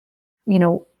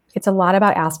it's a lot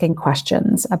about asking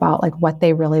questions about like what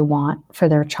they really want for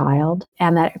their child,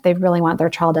 and that if they really want their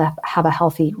child to have a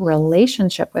healthy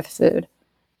relationship with food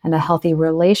and a healthy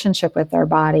relationship with their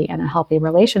body and a healthy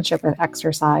relationship with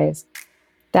exercise,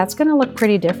 that's going to look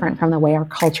pretty different from the way our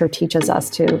culture teaches us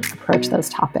to approach those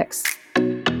topics.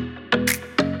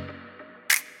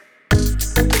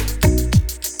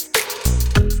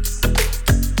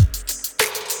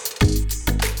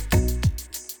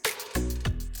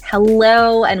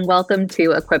 Hello, and welcome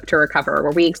to Equipped to Recover,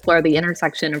 where we explore the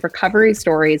intersection of recovery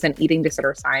stories and eating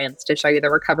disorder science to show you that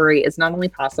recovery is not only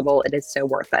possible, it is so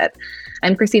worth it.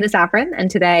 I'm Christina Safran, and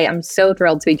today I'm so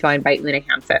thrilled to be joined by Oona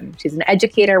Hanson. She's an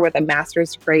educator with a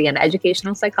master's degree in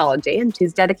educational psychology, and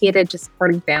she's dedicated to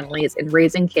supporting families in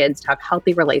raising kids to have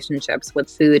healthy relationships with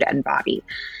food and body.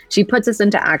 She puts this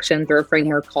into action through a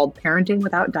framework called Parenting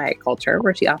Without Diet Culture,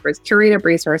 where she offers curated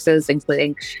resources,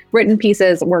 including written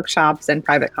pieces, workshops, and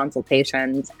private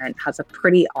consultations, and has a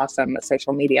pretty awesome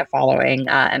social media following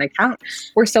and account.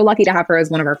 We're so lucky to have her as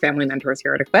one of our family mentors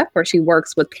here at Equip, where she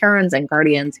works with parents and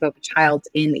guardians who have a child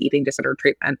in eating disorder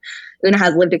treatment. Oona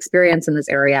has lived experience in this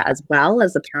area as well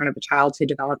as the parent of a child who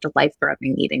developed a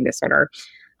life-threatening eating disorder.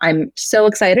 I'm so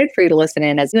excited for you to listen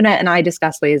in as Oona and I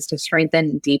discuss ways to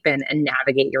strengthen, deepen, and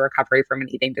navigate your recovery from an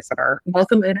eating disorder.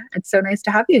 Welcome, Oona. It's so nice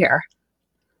to have you here.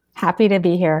 Happy to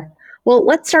be here. Well,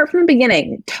 let's start from the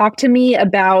beginning. Talk to me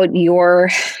about your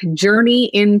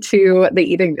journey into the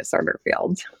eating disorder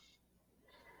field.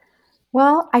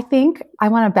 Well, I think I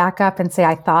want to back up and say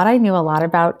I thought I knew a lot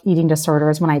about eating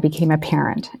disorders when I became a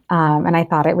parent. And I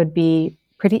thought it would be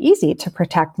pretty easy to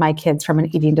protect my kids from an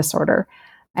eating disorder.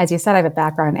 As you said, I have a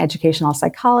background in educational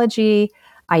psychology.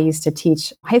 I used to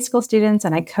teach high school students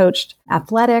and I coached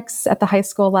athletics at the high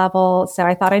school level. So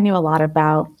I thought I knew a lot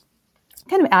about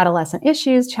kind of adolescent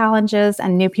issues, challenges,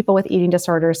 and knew people with eating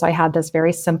disorders. So I had this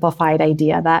very simplified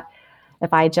idea that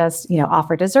if I just,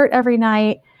 offer dessert every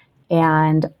night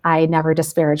and I never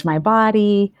disparage my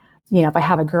body, if I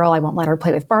have a girl, I won't let her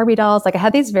play with Barbie dolls. Like I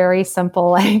had these very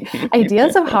simple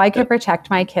ideas of how I could protect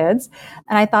my kids.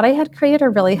 And I thought I had created a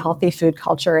really healthy food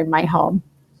culture in my home.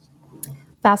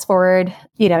 Fast forward,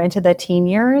 into the teen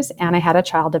years, and I had a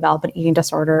child develop an eating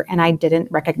disorder and I didn't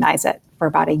recognize it for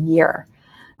about a year.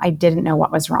 I didn't know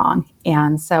what was wrong.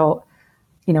 And so,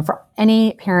 for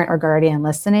any parent or guardian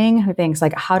listening who thinks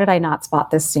like, how did I not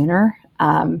spot this sooner?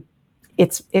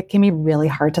 It can be really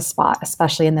hard to spot,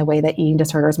 especially in the way that eating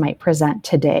disorders might present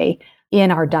today in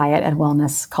our diet and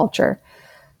wellness culture.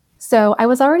 So I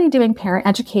was already doing parent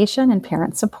education and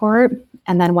parent support.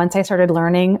 And then once I started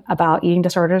learning about eating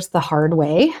disorders the hard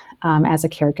way as a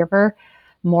caregiver,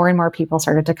 more and more people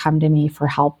started to come to me for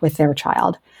help with their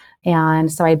child.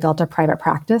 And so I built a private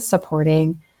practice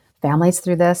supporting families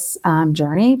through this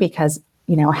journey because,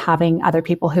 having other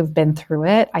people who've been through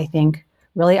it, I think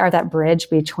really are that bridge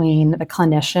between the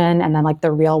clinician and then like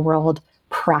the real world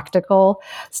practical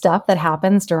stuff that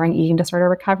happens during eating disorder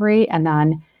recovery. And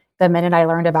then the minute I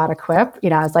learned about Equip,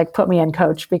 I was like, put me in,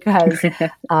 coach, because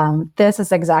this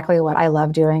is exactly what I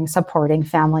love doing, supporting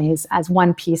families as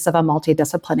one piece of a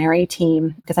multidisciplinary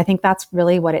team, because I think that's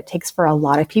really what it takes for a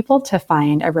lot of people to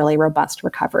find a really robust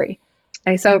recovery.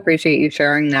 I so appreciate you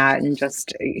sharing that and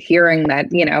just hearing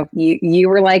that, you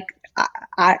were like,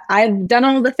 I've done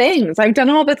all the things. I've done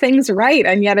all the things right,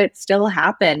 and yet it still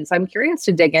happens. I'm curious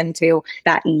to dig into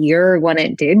that year when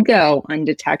it did go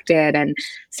undetected and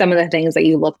some of the things that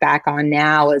you look back on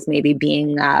now as maybe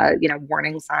being,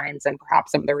 warning signs and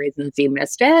perhaps some of the reasons you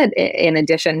missed it. In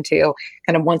addition to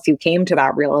kind of once you came to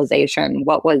that realization,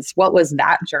 what was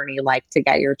that journey like to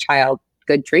get your child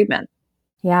good treatment?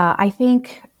 Yeah, I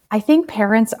think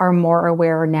parents are more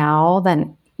aware now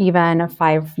than even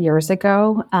 5 years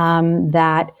ago,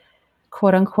 that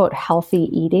quote unquote healthy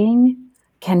eating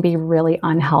can be really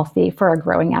unhealthy for a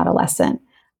growing adolescent.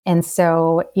 And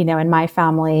so, in my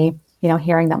family,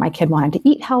 hearing that my kid wanted to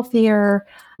eat healthier,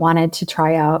 wanted to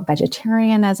try out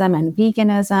vegetarianism and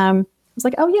veganism, I was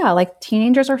like, oh yeah, like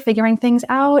teenagers are figuring things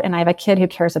out. And I have a kid who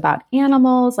cares about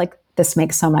animals. Like this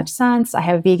makes so much sense. I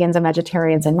have vegans and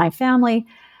vegetarians in my family.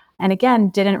 And again,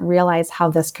 didn't realize how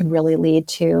this could really lead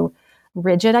to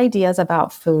rigid ideas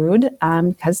about food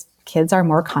because kids are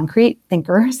more concrete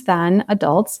thinkers than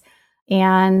adults,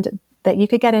 and that you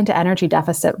could get into energy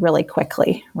deficit really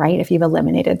quickly, right? If you've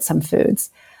eliminated some foods.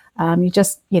 You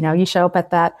show up at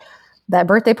that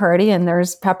birthday party and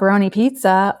there's pepperoni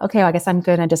pizza. Okay, well, I guess I'm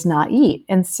going to just not eat.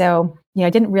 And so, I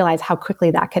didn't realize how quickly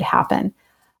that could happen.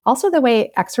 Also, the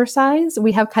way exercise,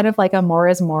 we have kind of like a more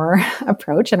is more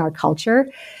approach in our culture.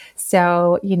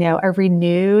 So, a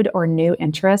renewed or new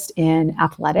interest in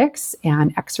athletics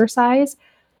and exercise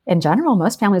in general,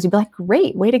 most families would be like,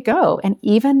 great, way to go. And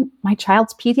even my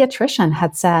child's pediatrician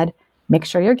had said, make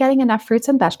sure you're getting enough fruits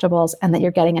and vegetables and that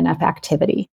you're getting enough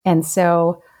activity. And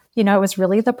so, it was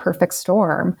really the perfect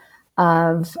storm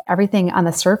of everything on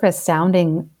the surface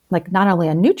sounding like not only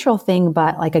a neutral thing,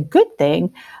 but like a good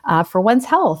thing for one's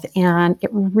health. And it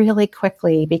really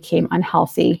quickly became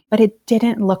unhealthy, but it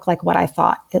didn't look like what I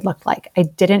thought it looked like. I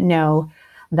didn't know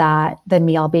that the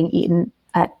meal being eaten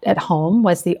at home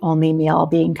was the only meal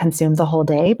being consumed the whole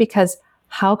day, because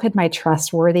how could my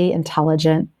trustworthy,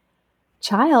 intelligent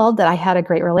child that I had a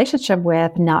great relationship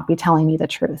with not be telling me the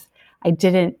truth? I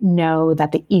didn't know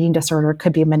that the eating disorder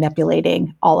could be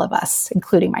manipulating all of us,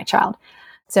 including my child.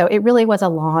 So it really was a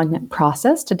long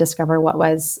process to discover what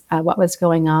was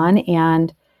going on,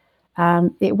 and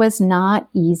it was not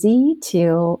easy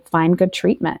to find good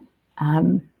treatment.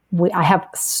 I have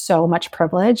so much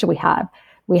privilege. We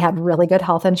had really good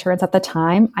health insurance at the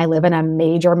time. I live in a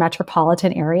major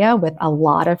metropolitan area with a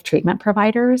lot of treatment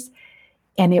providers,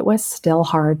 and it was still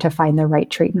hard to find the right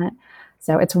treatment.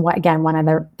 So it's, again, one of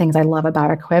the things I love about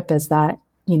Equip is that,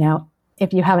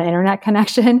 if you have an internet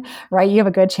connection, right, you have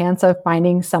a good chance of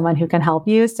finding someone who can help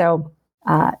you. So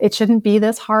it shouldn't be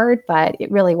this hard, but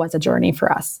it really was a journey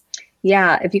for us.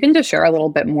 Yeah, if you can just share a little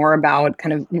bit more about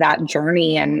kind of that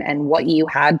journey and what you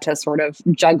had to sort of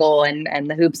juggle and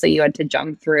the hoops that you had to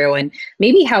jump through, and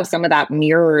maybe how some of that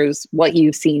mirrors what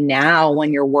you see now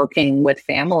when you're working with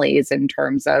families in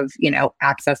terms of,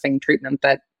 accessing treatment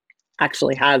that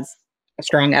actually has a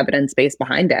strong evidence base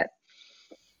behind it.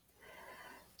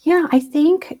 Yeah, I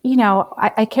think,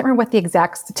 I can't remember what the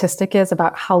exact statistic is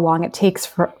about how long it takes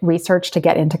for research to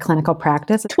get into clinical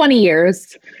practice. 20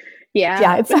 years. Yeah.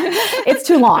 Yeah, it's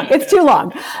too long. It's too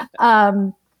long.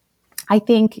 I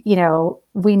think,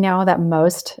 we know that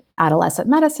most adolescent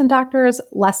medicine doctors,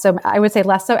 I would say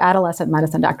less so adolescent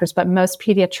medicine doctors, but most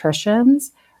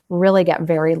pediatricians really get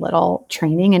very little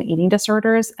training in eating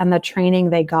disorders. And the training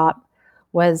they got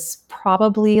was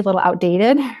probably a little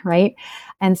outdated, right?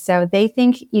 And so they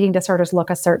think eating disorders look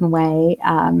a certain way.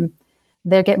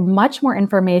 They get much more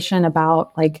information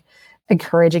about like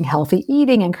encouraging healthy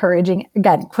eating,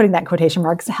 again, putting that in quotation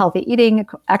marks, healthy eating,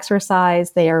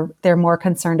 exercise. They're more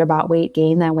concerned about weight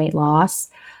gain than weight loss.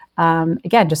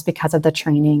 Again, just because of the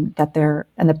training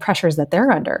and the pressures that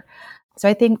they're under. So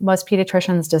I think most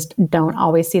pediatricians just don't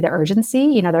always see the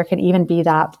urgency. There can even be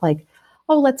that like,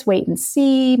 oh, let's wait and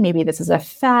see. Maybe this is a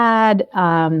fad.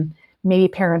 Maybe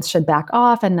parents should back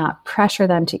off and not pressure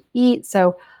them to eat.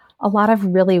 So a lot of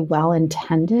really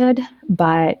well-intended,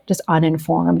 but just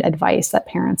uninformed advice that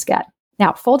parents get.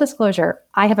 Now, full disclosure,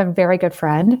 I have a very good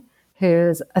friend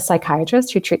who's a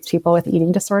psychiatrist who treats people with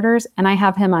eating disorders, and I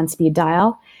have him on speed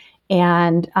dial.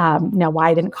 And why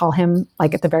I didn't call him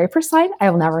like at the very first line,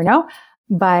 I will never know.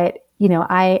 But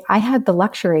I had the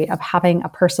luxury of having a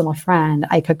personal friend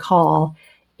I could call,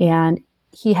 and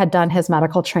he had done his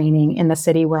medical training in the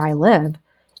city where I live.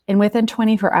 And within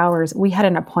 24 hours, we had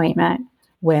an appointment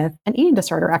with an eating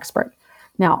disorder expert.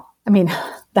 Now,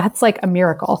 that's like a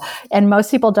miracle. And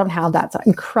most people don't have that. It's an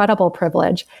incredible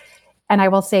privilege. And I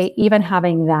will say, even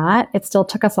having that, it still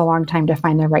took us a long time to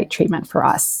find the right treatment for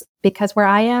us. Because where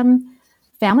I am,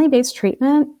 family-based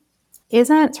treatment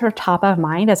isn't sort of top of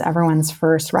mind as everyone's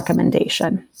first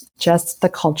recommendation, just the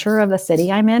culture of the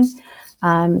city I'm in.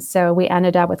 So we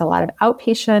ended up with a lot of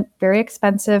outpatient, very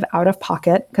expensive out of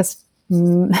pocket, because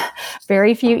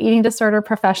very few eating disorder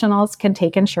professionals can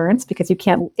take insurance, because you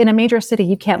can't, in a major city,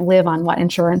 you can't live on what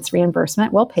insurance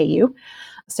reimbursement will pay you.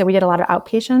 So we did a lot of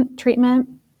outpatient treatment,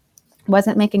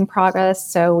 wasn't making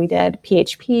progress. So we did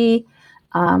PHP,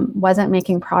 wasn't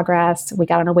making progress. We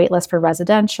got on a wait list for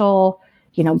residential,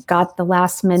 got the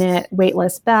last minute wait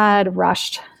list bed,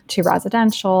 rushed to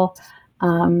residential.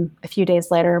 A few days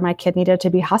later, my kid needed to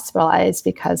be hospitalized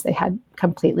because they had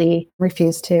completely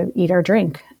refused to eat or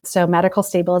drink. So medical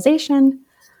stabilization,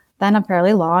 then a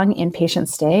fairly long inpatient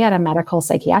stay at a medical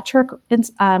psychiatric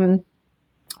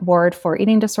ward for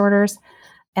eating disorders,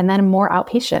 and then more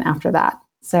outpatient after that.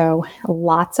 So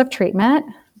lots of treatment,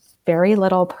 very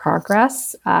little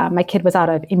progress. My kid was out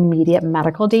of immediate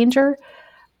medical danger,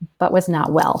 but was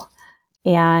not well.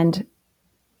 And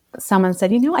someone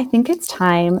said, I think it's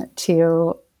time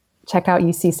to check out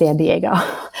UC San Diego.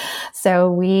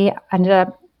 So we ended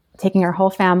up taking our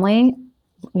whole family.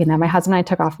 My husband and I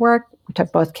took off work. We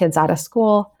took both kids out of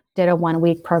school, did a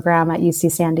 1-week program at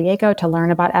UC San Diego to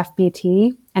learn about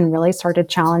FBT, and really started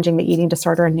challenging the eating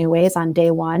disorder in new ways on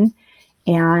day one.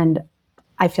 And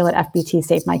I feel that FBT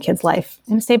saved my kid's life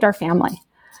and saved our family.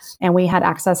 And we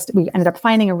ended up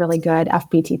finding a really good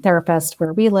FBT therapist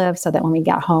where we live, so that when we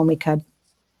got home, we could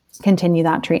continue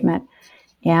that treatment.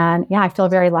 And yeah, I feel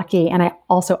very lucky. And I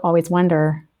also always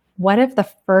wonder, what if the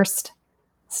first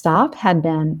stop had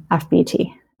been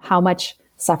FBT? How much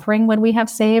suffering would we have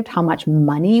saved? How much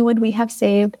money would we have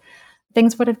saved?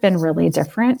 Things would have been really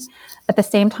different. At the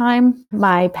same time,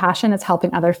 my passion is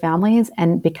helping other families.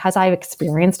 And because I've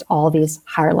experienced all these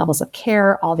higher levels of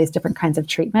care, all these different kinds of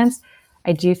treatments,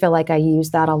 I do feel like I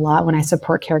use that a lot when I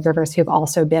support caregivers who've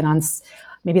also been on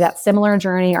maybe that similar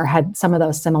journey or had some of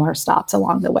those similar stops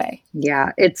along the way.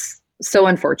 Yeah, it's so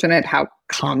unfortunate how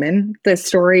common this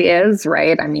story is,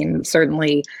 right? I mean,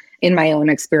 certainly in my own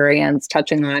experience,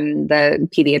 touching on the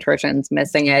pediatricians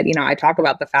missing it, I talk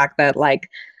about the fact that like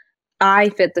I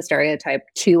fit the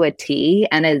stereotype to a T.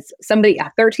 And as somebody,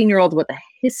 a 13-year-old with a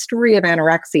history of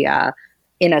anorexia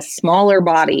in a smaller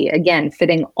body, again,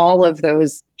 fitting all of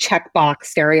those checkbox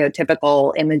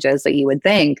stereotypical images that you would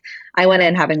think, I went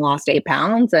in having lost 8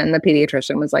 pounds and the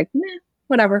pediatrician was like, nah,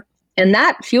 whatever. And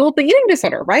that fueled the eating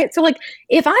disorder, right? So like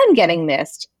if I'm getting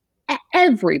missed,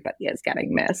 everybody is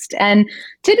getting missed. And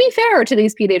to be fair to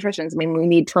these pediatricians, I mean,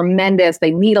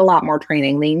 they need a lot more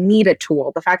training. They need a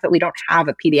tool. The fact that we don't have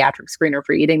a pediatric screener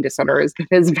for eating disorders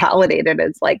is validated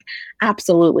is like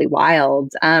absolutely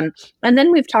wild. And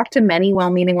then we've talked to many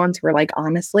well-meaning ones who are like,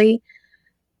 honestly,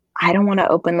 I don't want to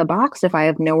open the box if I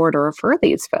have nowhere to refer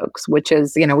these folks, which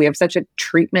is, we have such a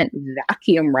treatment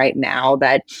vacuum right now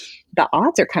that the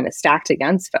odds are kind of stacked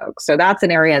against folks. So that's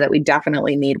an area that we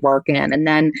definitely need work in. And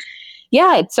then,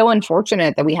 yeah, it's so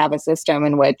unfortunate that we have a system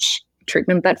in which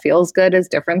treatment that feels good is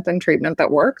different than treatment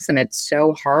that works. And it's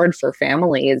so hard for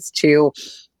families to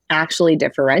actually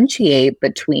differentiate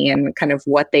between kind of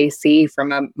what they see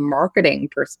from a marketing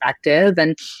perspective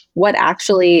and what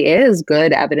actually is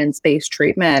good evidence-based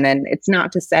treatment. And it's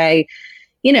not to say,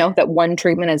 that one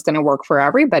treatment is going to work for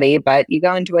everybody, but you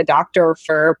go into a doctor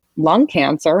for lung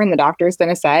cancer and the doctor is going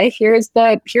to say, here's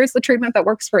the treatment that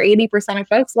works for 80% of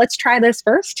folks. Let's try this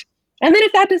first. And then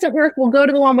if that doesn't work, we'll go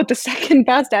to the one with the second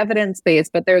best evidence base.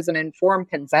 But there's an informed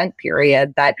consent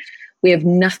period that we have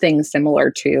nothing similar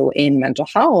to in mental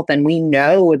health. And we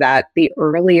know that the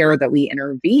earlier that we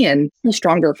intervene, the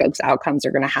stronger folks' outcomes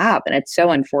are going to have. And it's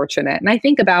so unfortunate. And I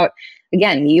think about,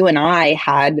 again, you and I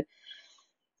had,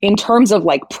 in terms of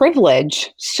like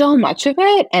privilege, so much of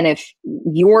it. And if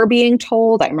you're being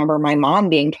told, I remember my mom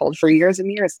being told for years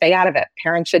and years, stay out of it.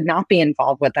 Parents should not be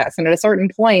involved with this. And at a certain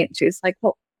point, she's like,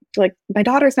 well, like my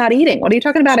daughter's not eating. What are you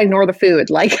talking about? Ignore the food.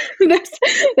 Like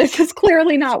this is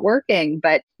clearly not working.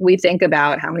 But we think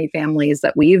about how many families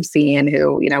that we've seen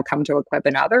who, come to Equip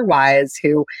and otherwise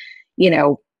who,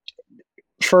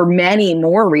 for many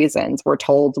more reasons were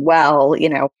told, well,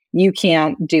 you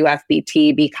can't do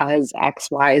FBT because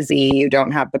XYZ, you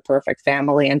don't have the perfect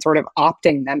family, and sort of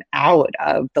opting them out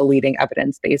of the leading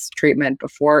evidence-based treatment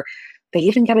before they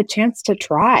even get a chance to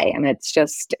try. And it's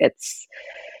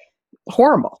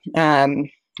horrible.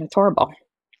 It's horrible.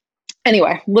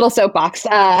 Anyway, little soapbox.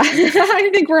 I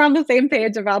think we're on the same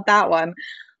page about that one.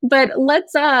 But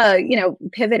let's,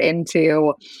 pivot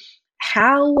into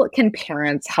how can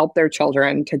parents help their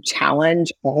children to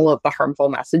challenge all of the harmful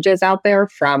messages out there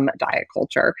from diet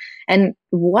culture? And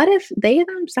what if they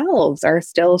themselves are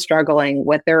still struggling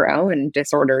with their own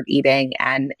disordered eating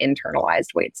and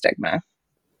internalized weight stigma?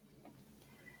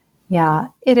 Yeah,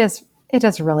 it is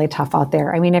really tough out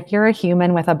there. I mean, if you're a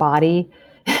human with a body,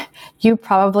 you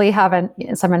probably have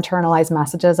some internalized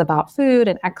messages about food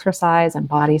and exercise and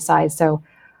body size. So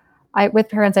with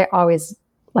parents, I always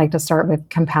like to start with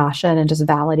compassion and just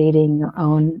validating your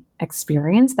own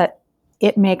experience, that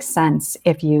it makes sense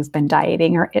if you've been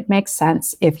dieting, or it makes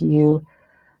sense if you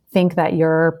think that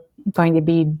you're going to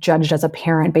be judged as a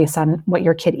parent based on what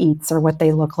your kid eats or what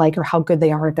they look like or how good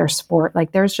they are at their sport.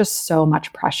 Like there's just so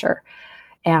much pressure.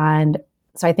 And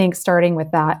so I think starting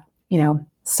with that,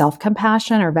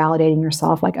 self-compassion or validating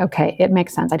yourself, like, okay, it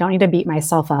makes sense. I don't need to beat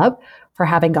myself up for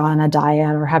having gone on a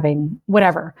diet or having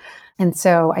whatever. And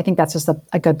so I think that's just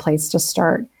a good place to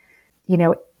start.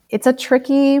 It's a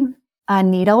tricky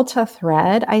needle to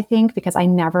thread, I think, because I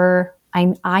never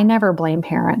blame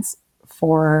parents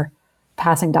for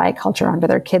passing diet culture onto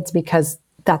their kids, because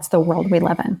that's the world we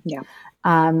live in. Yeah.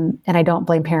 And I don't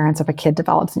blame parents if a kid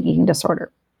develops an eating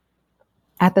disorder.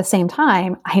 At the same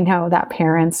time, I know that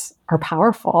parents are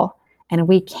powerful and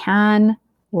we can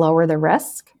lower the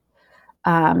risk.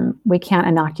 We can't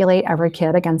inoculate every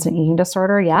kid against an eating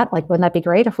disorder yet. Like, wouldn't that be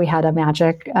great if we had a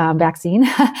magic vaccine?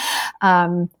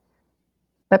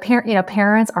 But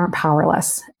parents aren't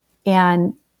powerless.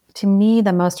 And to me,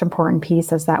 the most important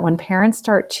piece is that when parents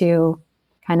start to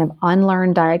kind of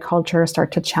unlearn diet culture,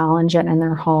 start to challenge it in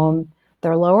their home,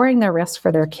 they're lowering their risk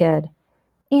for their kid.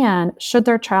 And should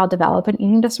their child develop an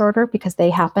eating disorder, because they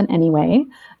happen anyway,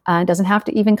 it doesn't have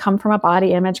to even come from a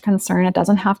body image concern. It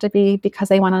doesn't have to be because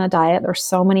they went on a diet. There's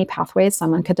so many pathways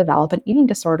someone could develop an eating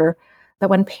disorder. But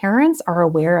when parents are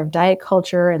aware of diet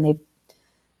culture and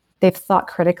they've thought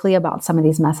critically about some of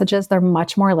these messages, they're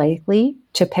much more likely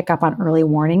to pick up on early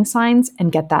warning signs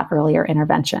and get that earlier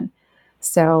intervention.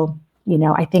 So,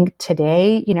 I think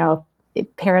today,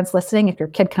 parents listening, if your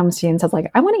kid comes to you and says like,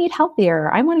 I want to eat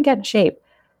healthier, I want to get in shape,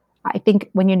 I think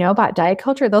when you know about diet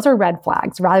culture, those are red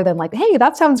flags rather than like, hey,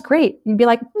 that sounds great. You'd be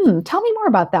like, tell me more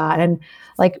about that. And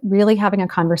like really having a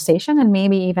conversation and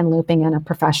maybe even looping in a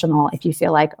professional if you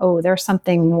feel like, oh, there's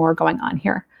something more going on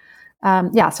here.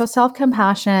 So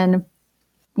self-compassion,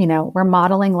 we're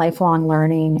modeling lifelong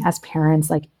learning as parents.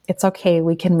 Like it's okay,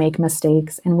 we can make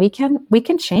mistakes and we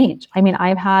can change. I mean,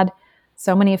 I've had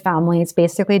so many families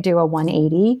basically do a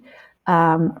 180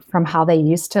 from how they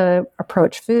used to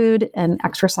approach food and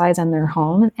exercise in their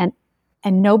home, and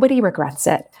nobody regrets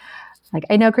it. Like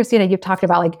I know, Christina, you've talked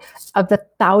about like of the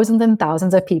thousands and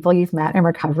thousands of people you've met in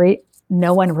recovery,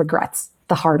 no one regrets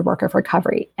the hard work of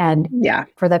recovery. And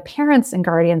for the parents and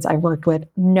guardians I've worked with,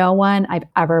 no one I've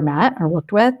ever met or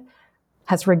worked with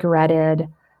has regretted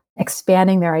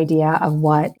expanding their idea of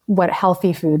what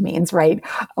healthy food means, right?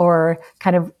 Or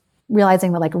kind of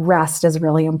realizing that like rest is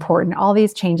really important. All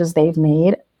these changes they've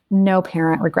made, no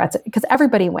parent regrets it because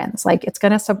everybody wins. Like it's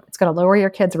going to lower your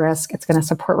kid's risk. It's going to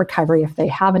support recovery if they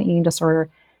have an eating disorder,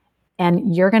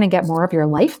 and you're going to get more of your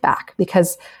life back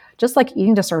because just like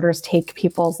eating disorders take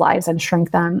people's lives and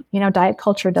shrink them, diet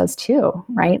culture does too,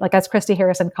 right? Like as Christy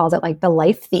Harrison calls it, like the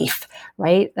life thief,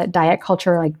 right? That diet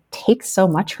culture like takes so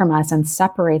much from us and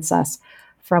separates us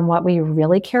from what we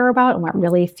really care about and what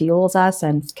really fuels us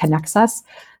and connects us.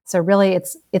 So really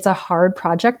it's a hard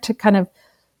project to kind of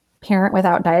parent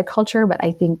without diet culture, but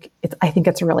I think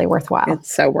it's really worthwhile.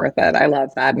 It's so worth it. I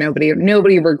love that. Nobody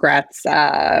regrets,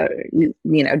 doing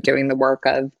the work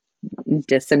of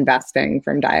disinvesting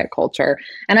from diet culture.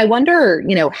 And I wonder,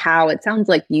 how it sounds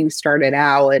like you started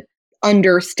out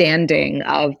understanding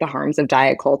of the harms of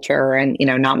diet culture and,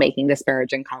 not making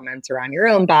disparaging comments around your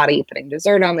own body, putting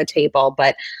dessert on the table.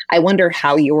 But I wonder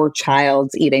how your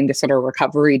child's eating disorder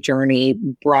recovery journey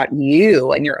brought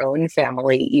you and your own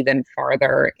family even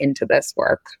farther into this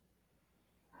work.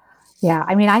 Yeah,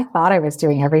 I mean, I thought I was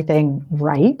doing everything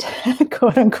right,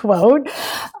 quote unquote.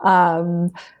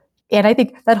 And I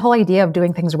think that whole idea of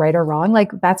doing things right or wrong,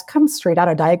 like that's comes straight out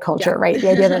of diet culture, right? The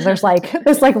idea that there's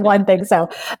like one thing. So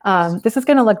this is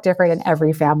going to look different in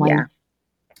every family. Yeah.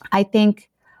 I think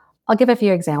I'll give a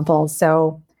few examples.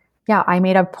 So yeah, I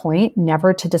made a point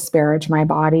never to disparage my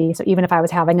body. So even if I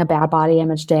was having a bad body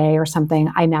image day or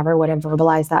something, I never would have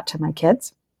verbalized that to my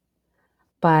kids.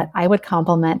 But I would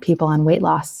compliment people on weight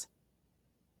loss.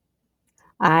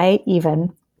 I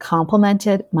even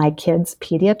complimented my kid's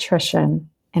pediatrician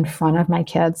in front of my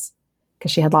kids because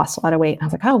she had lost a lot of weight. And I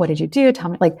was like, oh, what did you do? Tell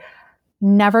me, like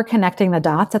never connecting the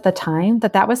dots at the time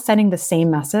that was sending the same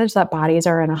message that bodies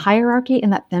are in a hierarchy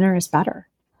and that thinner is better.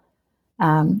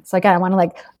 So again, I want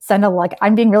to send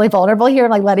I'm being really vulnerable here.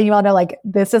 I'm letting you all know,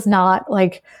 this is not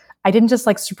I didn't just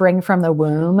spring from the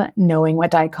womb knowing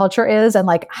what diet culture is and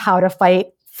how to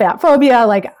fight fat phobia.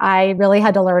 I really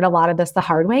had to learn a lot of this the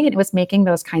hard way. And it was making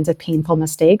those kinds of painful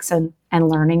mistakes and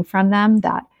learning from them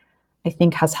that I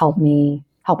think has helped me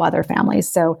help other families.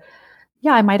 So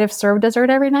yeah, I might have served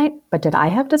dessert every night, but did I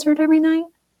have dessert every night?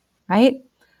 Right?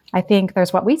 I think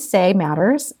there's what we say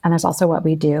matters, and there's also what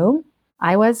we do.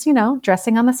 I was,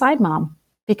 dressing on the side mom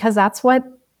because that's what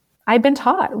I'd been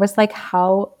taught was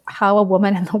how a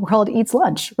woman in the world eats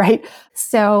lunch, right?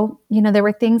 So, there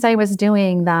were things I was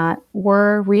doing that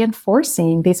were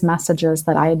reinforcing these messages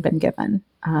that I had been given.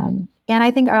 And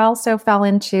I think I also fell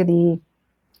into the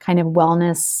kind of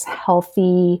wellness,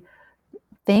 healthy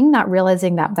thing, not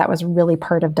realizing that that was really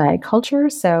part of diet culture.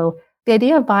 So the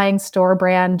idea of buying store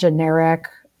brand generic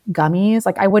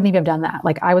gummies, I wouldn't even have done that.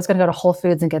 I was going to go to Whole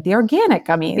Foods and get the organic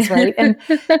gummies, right? And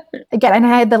again, and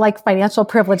I had the financial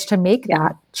privilege to make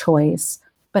that choice,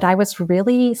 but I was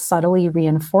really subtly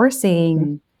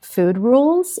reinforcing food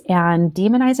rules and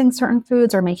demonizing certain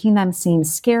foods or making them seem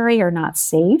scary or not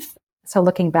safe. So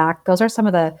looking back, those are some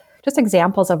of the just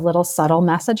examples of little subtle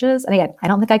messages. And again, I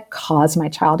don't think I caused my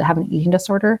child to have an eating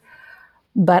disorder,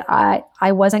 but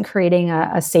I wasn't creating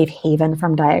a safe haven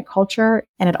from diet culture.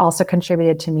 And it also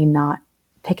contributed to me not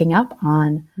picking up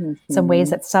on some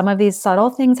ways that some of these subtle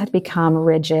things had become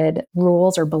rigid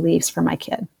rules or beliefs for my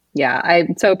kid. Yeah, I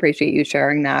so appreciate you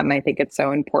sharing that. And I think it's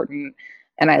so important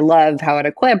And I love how at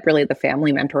Equip, really the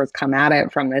family mentors come at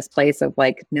it from this place of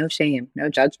like, no shame, no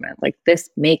judgment. Like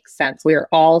this makes sense. We are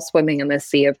all swimming in this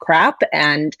sea of crap.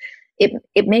 And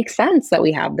it makes sense that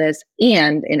we have this.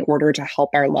 And in order to help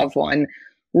our loved one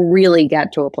really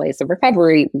get to a place of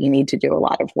recovery, we need to do a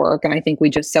lot of work. And I think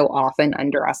we just so often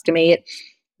underestimate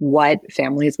what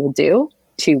families will do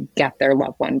to get their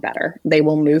loved one better. They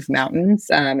will move mountains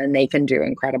and they can do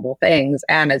incredible things.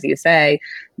 And as you say,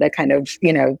 the kind of,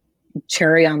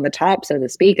 cherry on the top, so to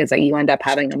speak, is that you end up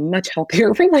having a much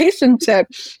healthier relationship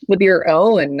with your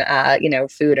own,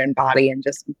 food and body and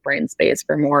just brain space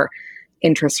for more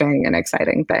interesting and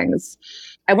exciting things.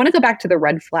 I want to go back to the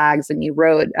red flags, and you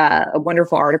wrote a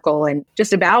wonderful article and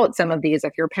just about some of these.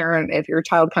 If your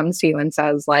child comes to you and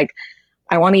says like,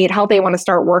 I want to eat healthy, I want to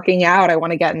start working out, I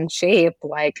want to get in shape,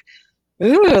 like,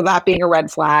 ooh, that being a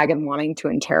red flag and wanting to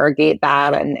interrogate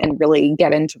that and really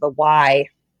get into the why.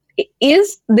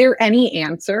 Is there any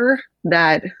answer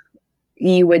that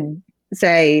you would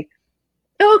say,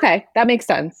 oh, okay, that makes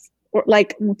sense? Or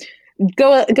like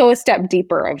go a step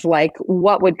deeper of like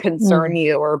what would concern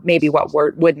you or maybe what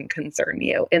wouldn't concern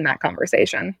you in that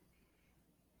conversation?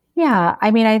 Yeah.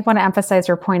 I mean, I want to emphasize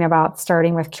your point about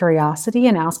starting with curiosity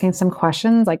and asking some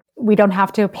questions. Like, we don't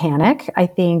have to panic. I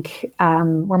think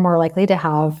we're more likely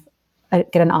to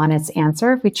get an honest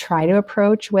answer if we try to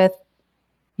approach with,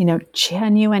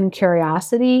 genuine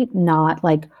curiosity, not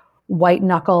like white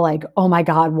knuckle, like, oh my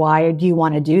God, why do you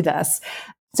want to do this?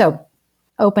 So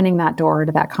opening that door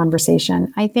to that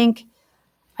conversation, I think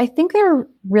there are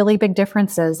really big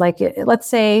differences. Like, let's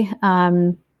say,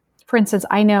 for instance,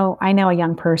 I know a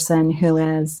young person who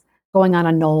is going on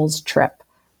a NOLS trip,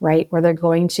 right? Where they're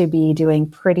going to be doing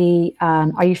pretty,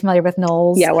 are you familiar with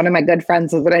NOLS? Yeah, one of my good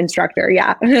friends is an instructor.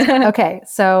 Yeah. Okay.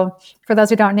 So for those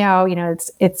who don't know,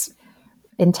 it's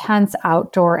intense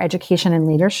outdoor education and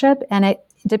leadership. And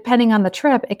depending on the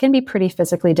trip, it can be pretty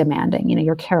physically demanding.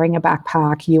 You're carrying a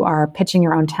backpack, you are pitching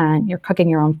your own tent, you're cooking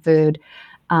your own food.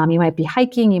 You might be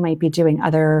hiking, you might be doing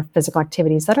other physical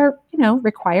activities that are,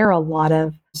 require a lot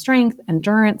of strength,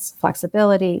 endurance,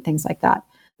 flexibility, things like that.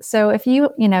 So if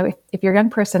your young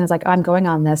person is like, oh, I'm going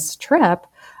on this trip,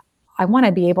 I want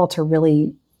to be able to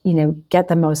really, get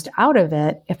the most out of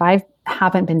it. If I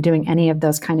haven't been doing any of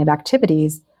those kind of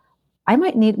activities, I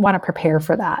might want to prepare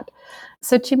for that.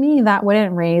 So to me, that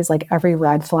wouldn't raise like every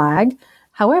red flag.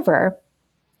 However,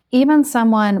 even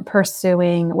someone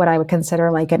pursuing what I would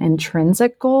consider like an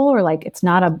intrinsic goal, or like it's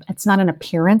not an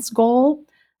appearance goal,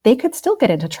 they could still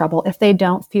get into trouble if they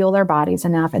don't fuel their bodies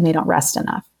enough and they don't rest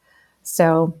enough.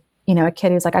 So, a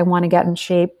kid who's like, I want to get in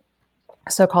shape,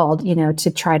 so-called,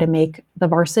 to try to make the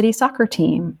varsity soccer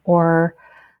team, or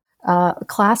a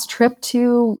class trip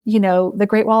to, the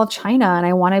Great Wall of China, and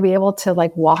I want to be able to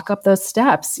like walk up those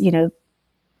steps,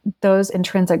 those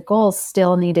intrinsic goals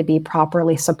still need to be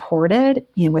properly supported,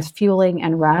 with fueling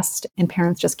and rest, and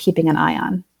parents just keeping an eye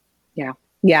on. Yeah.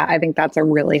 Yeah, I think that's a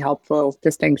really helpful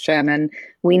distinction. And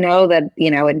we know that,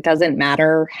 it doesn't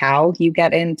matter how you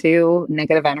get into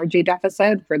negative energy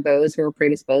deficit for those who are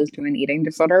predisposed to an eating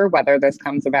disorder, whether this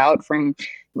comes about from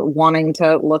wanting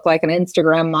to look like an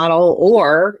Instagram model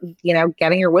or,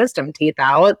 getting your wisdom teeth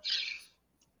out,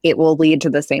 it will lead to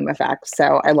the same effect.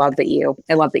 So I love that you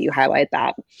highlight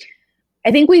that. I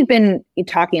think we've been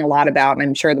talking a lot about, and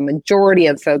I'm sure the majority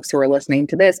of folks who are listening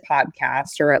to this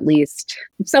podcast are at least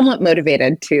somewhat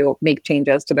motivated to make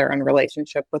changes to their own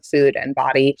relationship with food and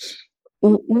body.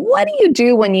 What do you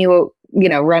do when you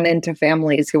run into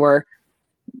families who are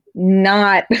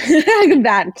not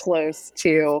that close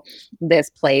to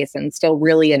this place and still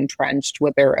really entrenched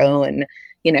with their own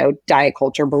diet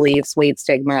culture beliefs, weight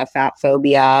stigma, fat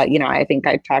phobia? I think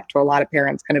I've talked to a lot of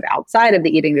parents kind of outside of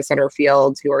the eating disorder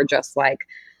field who are just like,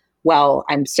 well,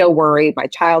 I'm so worried my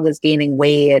child is gaining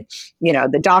weight.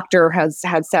 The doctor has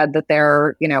said that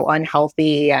they're,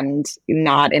 unhealthy and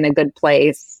not in a good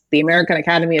place. The American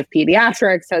Academy of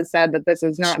Pediatrics has said that this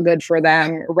is not good for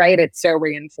them, right? It's so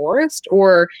reinforced.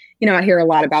 Or, I hear a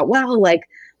lot about, well, like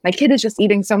my kid is just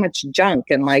eating so much junk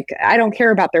and like, I don't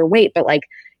care about their weight, but like,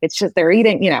 it's just they're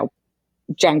eating,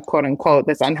 junk, quote unquote,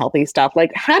 this unhealthy stuff.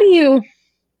 Like, how do you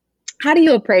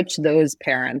approach those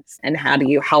parents and how do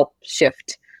you help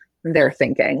shift their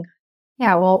thinking?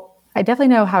 Yeah, well, I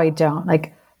definitely know how I don't.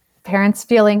 Like parents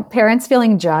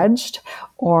feeling judged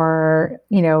or,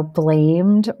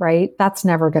 blamed, right? That's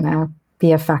never going to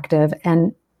be effective.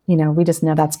 And, we just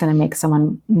know that's going to make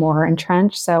someone more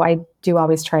entrenched. So I do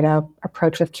always try to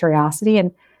approach with curiosity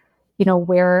and,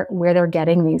 where they're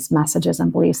getting these messages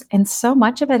and beliefs. And so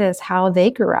much of it is how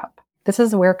they grew up. This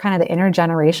is where kind of the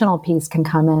intergenerational piece can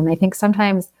come in. I think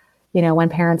sometimes, when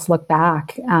parents look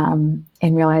back and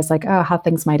realize like, oh, how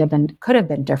things could have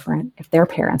been different if their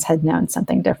parents had known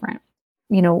something different.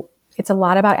 It's a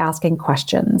lot about asking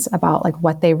questions about like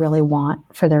what they really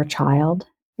want for their child.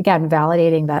 Again,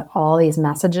 validating that all these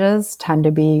messages tend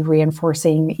to be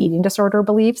reinforcing eating disorder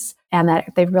beliefs, and that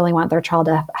if they really want their child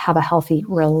to have a healthy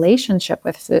relationship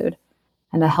with food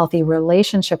and a healthy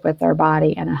relationship with their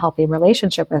body and a healthy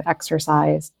relationship with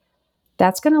exercise,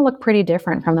 that's going to look pretty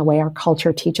different from the way our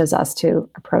culture teaches us to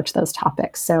approach those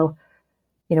topics. So,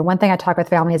 one thing I talk with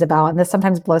families about, and this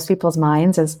sometimes blows people's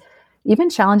minds, is even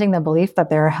challenging the belief that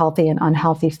there are healthy and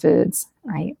unhealthy foods,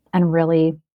 right? And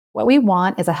really, what we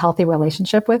want is a healthy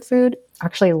relationship with food.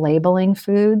 Actually, labeling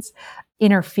foods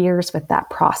interferes with that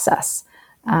process.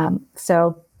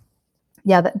 So,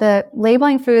 yeah, the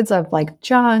labeling foods of like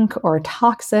junk or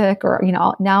toxic, or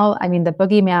now, I mean, the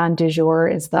boogeyman du jour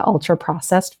is the ultra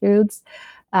processed foods.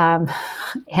 Um,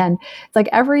 and it's like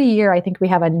every year, I think we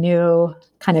have a new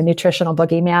kind of nutritional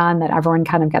boogeyman that everyone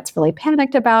kind of gets really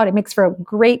panicked about. It makes for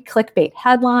great clickbait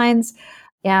headlines.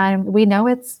 And we know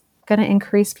it's going to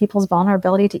increase people's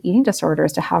vulnerability to eating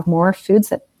disorders to have more foods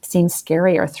that seem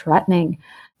scary or threatening.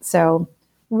 So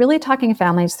really talking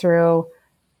families through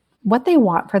what they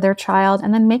want for their child,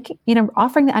 and then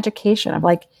offering the education of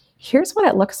like, here's what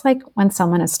it looks like when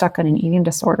someone is stuck on an eating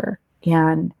disorder.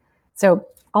 And so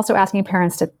also asking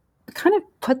parents to kind of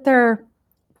put their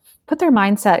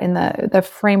mindset in the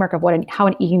framework of how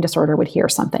an eating disorder would hear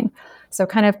something. So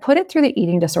kind of put it through the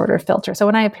eating disorder filter. So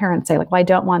when I have parents say like, well, I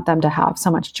don't want them to have so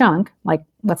much junk, like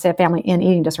let's say a family in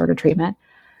eating disorder treatment,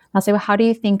 I'll say, well, how do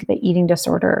you think the eating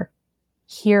disorder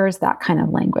hears that kind of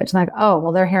language? And like, oh,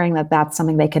 well, they're hearing that that's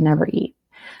something they can never eat.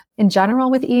 In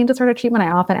general, with eating disorder treatment,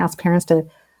 I often ask parents to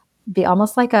be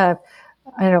almost like I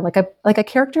don't know, like a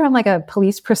character on like a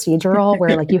police procedural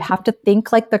where like you have to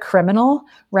think like the criminal,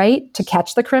 right? To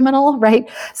catch the criminal, right?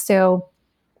 So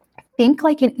think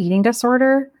like an eating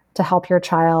disorder to help your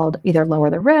child either lower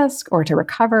the risk or to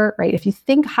recover, right? If you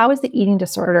think, how is the eating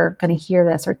disorder going to hear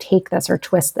this or take this or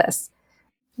twist this?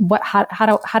 How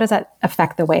does that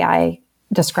affect the way I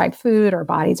describe food or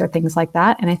bodies or things like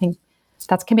that? And I think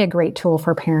that can be a great tool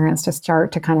for parents to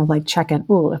start to kind of like check in.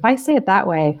 Ooh, if I say it that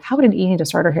way, how would an eating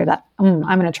disorder hear that? I'm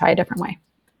going to try a different way.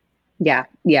 Yeah.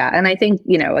 Yeah. And I think,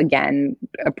 again,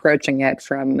 approaching it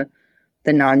from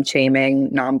the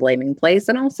non-shaming, non-blaming place,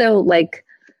 and also like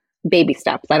baby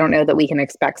steps. I don't know that we can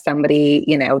expect somebody,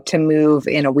 to move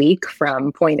in a week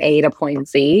from point A to point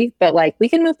Z, but like we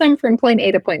can move them from point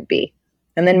A to point B.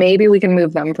 And then maybe we can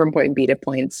move them from point B to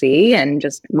point C, and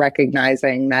just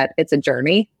recognizing that it's a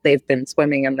journey. They've been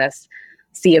swimming in this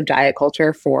sea of diet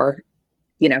culture for,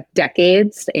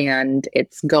 decades, and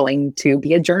it's going to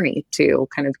be a journey to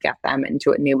kind of get them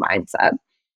into a new mindset.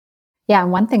 Yeah.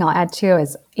 And one thing I'll add too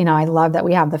is, I love that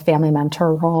we have the family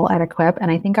mentor role at Equip.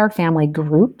 And I think our family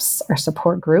groups are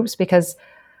support groups, because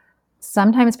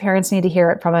sometimes parents need to hear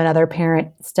it from another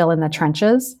parent still in the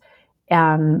trenches.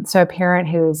 So a parent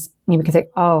who's maybe can say,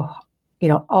 oh,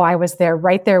 I was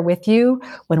right there with you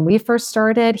when we first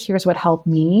started. Here's what helped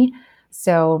me.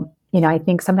 So, I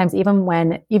think sometimes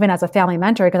even as a family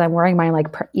mentor, because I'm wearing my like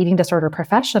eating disorder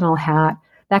professional hat,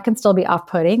 that can still be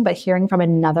off-putting, but hearing from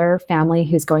another family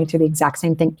who's going through the exact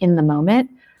same thing in the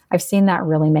moment, I've seen that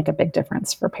really make a big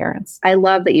difference for parents. I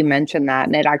love that you mentioned that.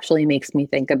 And it actually makes me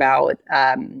think about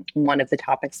one of the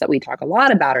topics that we talk a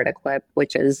lot about at Equip,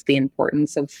 which is the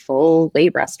importance of full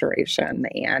weight restoration,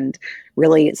 and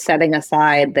really setting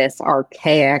aside this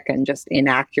archaic and just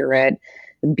inaccurate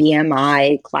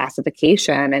BMI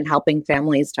classification, and helping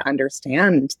families to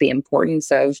understand the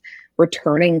importance of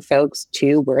returning folks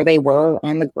to where they were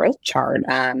on the growth chart,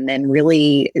 and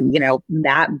really,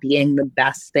 that being the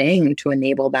best thing to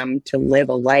enable them to live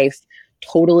a life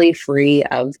totally free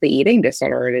of the eating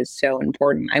disorder. It is so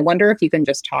important. I wonder if you can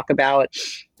just talk about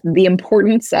the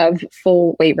importance of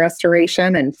full weight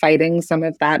restoration and fighting some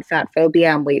of that fat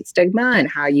phobia and weight stigma,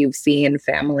 and how you've seen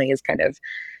families kind of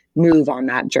move on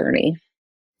that journey.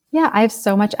 Yeah, I have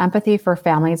so much empathy for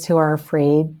families who are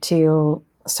afraid to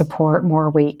support more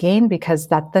weight gain, because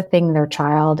that's the thing their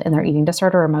child and their eating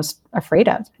disorder are most afraid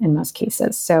of in most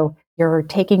cases. So you're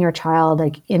taking your child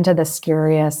like into the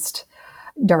scariest,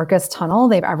 darkest tunnel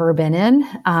they've ever been in.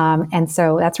 And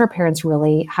so that's where parents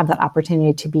really have that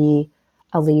opportunity to be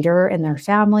a leader in their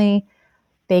family.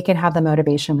 They can have the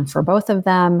motivation for both of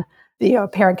them. A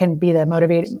parent can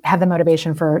have the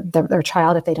motivation for their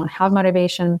child if they don't have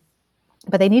motivation,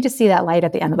 but they need to see that light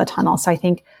at the end of the tunnel. So I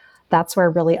think that's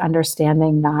where really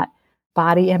understanding that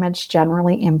body image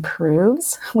generally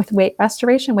improves with weight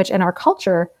restoration, which in our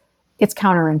culture, it's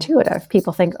counterintuitive.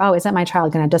 People think, oh, isn't my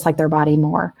child going to dislike their body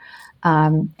more?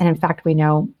 And in fact, we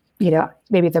know,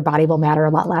 maybe their body will matter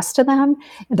a lot less to them.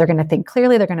 They're going to think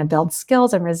clearly. They're going to build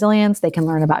skills and resilience. They can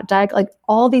learn about diet. Like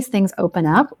all these things open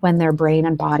up when their brain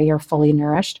and body are fully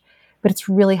nourished. But it's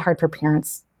really hard for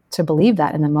parents to believe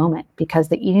that in the moment because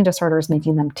the eating disorder is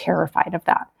making them terrified of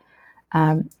that.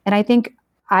 And I think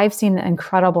I've seen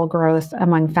incredible growth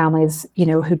among families,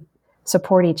 who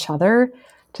support each other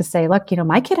to say, look,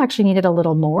 my kid actually needed a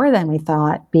little more than we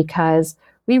thought because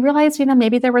we realized,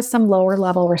 maybe there was some lower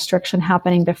level restriction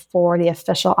happening before the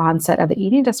official onset of the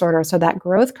eating disorder. So that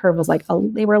growth curve was like,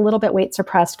 they were a little bit weight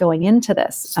suppressed going into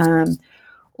this.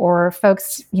 Or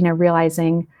folks,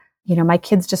 realizing, my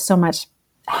kid's just so much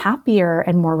happier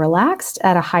and more relaxed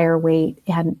at a higher weight.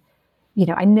 And,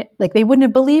 like they wouldn't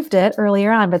have believed it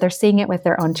earlier on, but they're seeing it with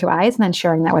their own two eyes and then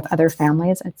sharing that with other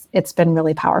families. It's been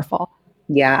really powerful.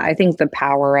 Yeah, I think the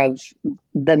power of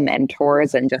the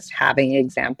mentors and just having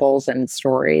examples and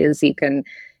stories. You can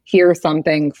hear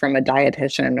something from a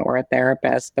dietitian or a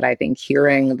therapist, but I think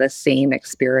hearing the same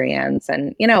experience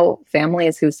and,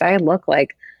 families who say, look,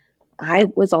 like, I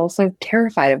was also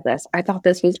terrified of this. I thought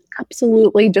this was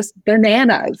absolutely just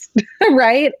bananas,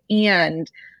 right? And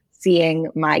seeing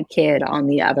my kid on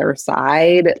the other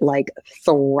side, like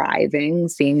thriving,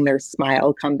 seeing their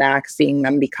smile come back, seeing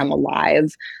them become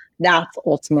alive, that's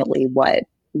ultimately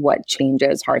what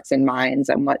changes hearts and minds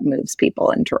and what moves people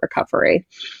into recovery.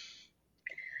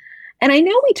 And I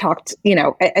know we talked,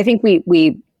 I think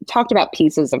we talked about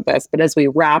pieces of this, but as we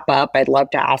wrap up, I'd love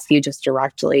to ask you just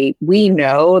directly, we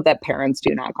know that parents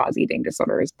do not cause eating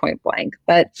disorders point blank,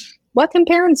 but what can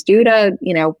parents do to,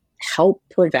 help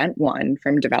prevent one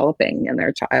from developing in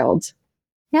their child?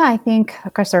 Yeah, I think,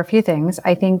 of course, there are a few things.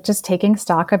 I think just taking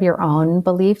stock of your own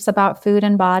beliefs about food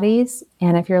and bodies.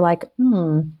 And if you're like,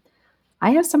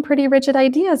 I have some pretty rigid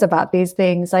ideas about these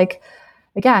things, like,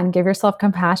 again, give yourself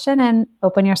compassion and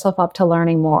open yourself up to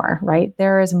learning more, right?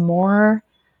 There is more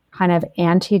kind of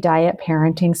anti-diet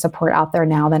parenting support out there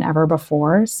now than ever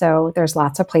before. So there's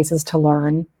lots of places to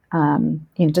learn,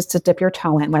 just to dip your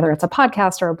toe in, whether it's a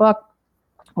podcast or a book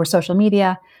or social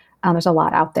media. There's a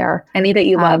lot out there. Any that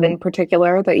you love in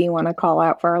particular that you want to call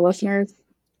out for our listeners?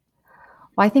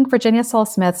 Well, I think Virginia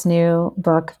Sole-Smith's new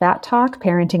book, Fat Talk,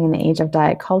 Parenting in the Age of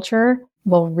Diet Culture,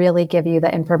 will really give you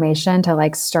the information to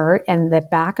start. And the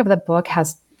back of the book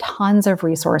has tons of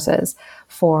resources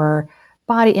for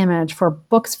body image, for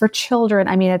books for children.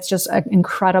 I mean, it's just an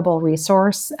incredible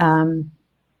resource. So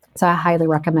I highly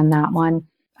recommend that one.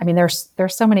 I mean, there's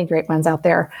so many great ones out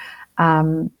there.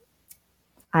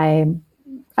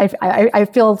 I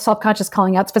feel self-conscious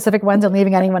calling out specific ones and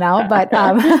leaving anyone out, but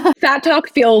Fat Talk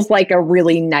feels like a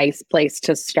really nice place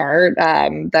to start.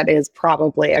 That is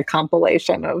probably a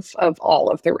compilation of all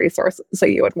of the resources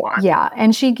that you would want. Yeah,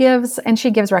 and she gives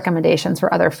recommendations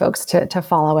for other folks to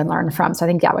follow and learn from. So I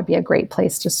think that would be a great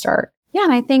place to start. Yeah,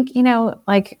 and I think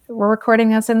we're recording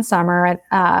this in summer.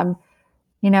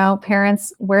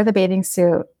 Parents, wear the bathing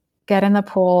suit, get in the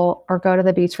pool, or go to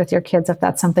the beach with your kids if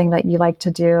that's something that you like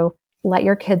to do. Let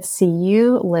your kids see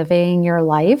you living your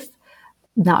life,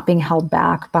 not being held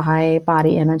back by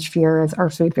body image fears or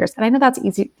food fears. And I know that's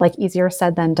easier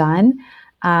said than done.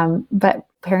 But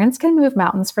parents can move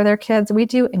mountains for their kids. We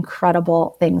do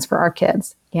incredible things for our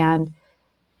kids, and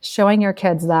showing your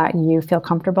kids that you feel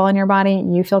comfortable in your body,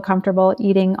 you feel comfortable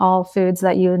eating all foods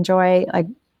that you enjoy,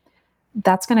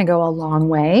 that's going to go a long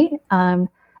way.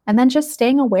 And then just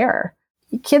staying aware.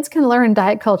 Kids can learn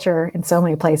diet culture in so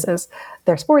many places.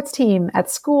 Their sports team, at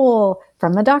school,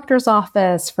 from the doctor's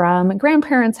office, from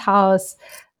grandparents' house.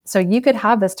 So you could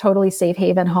have this totally safe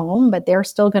haven home, but they're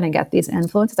still going to get these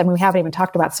influences. I mean, we haven't even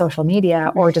talked about social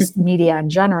media or just media in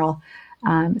general.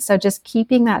 So just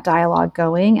keeping that dialogue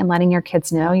going and letting your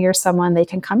kids know you're someone they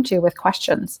can come to with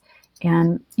questions.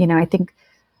 And, I think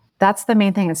that's the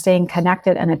main thing, is staying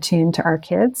connected and attuned to our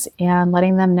kids and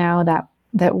letting them know that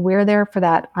we're there for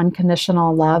that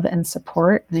unconditional love and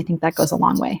support. And I think that goes a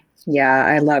long way. Yeah,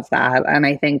 I love that. And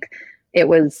I think it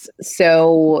was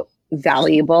so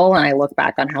valuable. And I look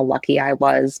back on how lucky I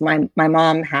was. My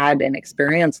mom had an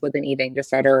experience with an eating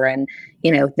disorder. And,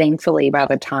 thankfully, by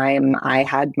the time I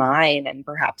had mine, and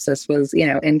perhaps this was,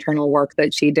 internal work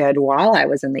that she did while I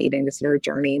was in the eating disorder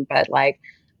journey, but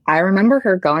I remember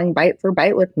her going bite for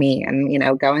bite with me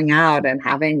and, going out and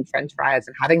having French fries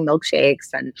and having milkshakes.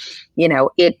 And,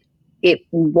 it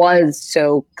was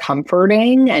so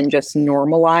comforting and just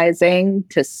normalizing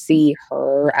to see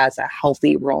her as a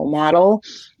healthy role model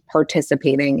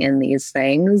participating in these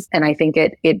things. And I think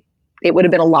it would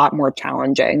have been a lot more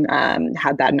challenging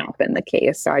had that not been the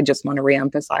case. So I just want to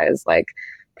reemphasize,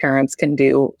 parents can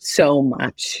do so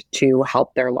much to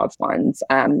help their loved ones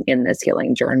in this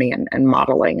healing journey, and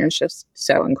modeling is just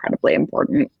so incredibly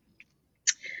important.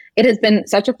 It has been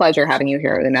such a pleasure having you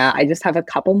here, Oona. I just have a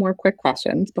couple more quick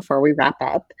questions before we wrap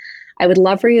up. I would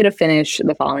love for you to finish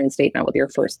the following statement with your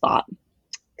first thought.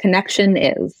 Connection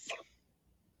is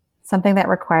something that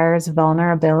requires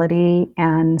vulnerability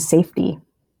and safety.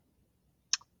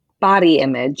 Body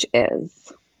image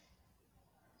is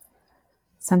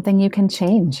something you can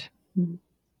change.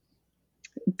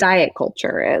 Diet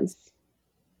culture is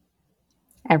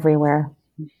everywhere.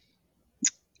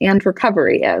 And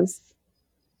recovery is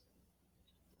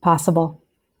possible.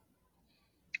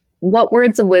 What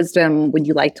words of wisdom would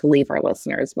you like to leave our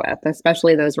listeners with,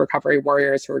 especially those recovery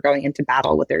warriors who are going into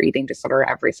battle with their eating disorder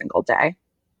every single day?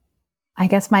 I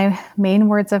guess my main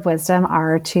words of wisdom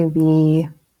are to be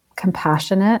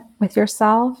compassionate with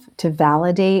yourself, to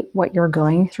validate what you're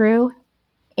going through,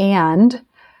 and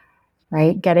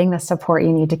getting the support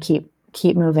you need to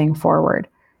keep moving forward.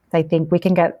 I think we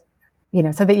can get,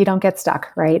 so that you don't get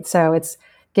stuck, right? So it's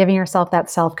giving yourself that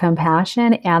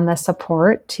self-compassion and the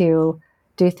support to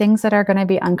do things that are going to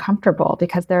be uncomfortable,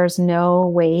 because there's no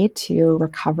way to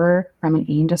recover from an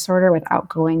eating disorder without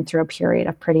going through a period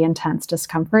of pretty intense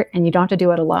discomfort. And you don't have to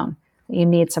do it alone. You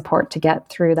need support to get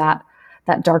through that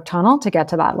dark tunnel, to get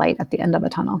to that light at the end of the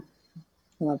tunnel.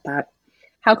 I love that.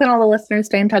 How can all the listeners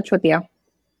stay in touch with you?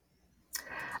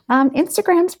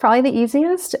 Instagram's probably the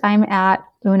easiest. I'm at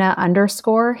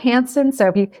Oona_Hanson. So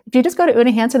if you just go to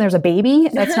Oona Hanson, there's a baby.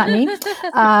 That's not me.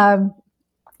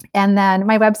 And then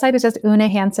my website is just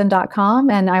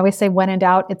oonahanson.com. And I always say, when in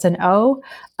doubt, it's an O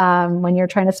when you're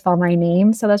trying to spell my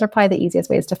name. So those are probably the easiest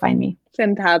ways to find me.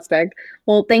 Fantastic.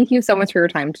 Well, thank you so much for your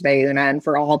time today, Oona, and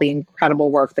for all the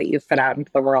incredible work that you've put out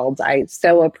into the world. I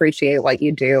so appreciate what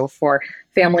you do for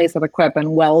families with Equip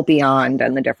and well beyond,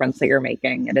 and the difference that you're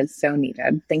making. It is so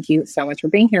needed. Thank you so much for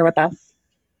being here with us.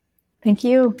 Thank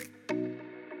you.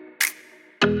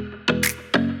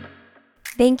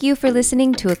 Thank you for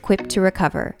listening to Equip to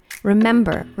Recover.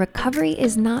 Remember, recovery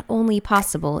is not only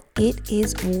possible, it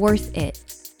is worth it.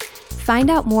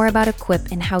 Find out more about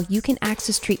Equip and how you can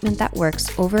access treatment that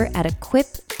works over at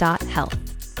equip.health.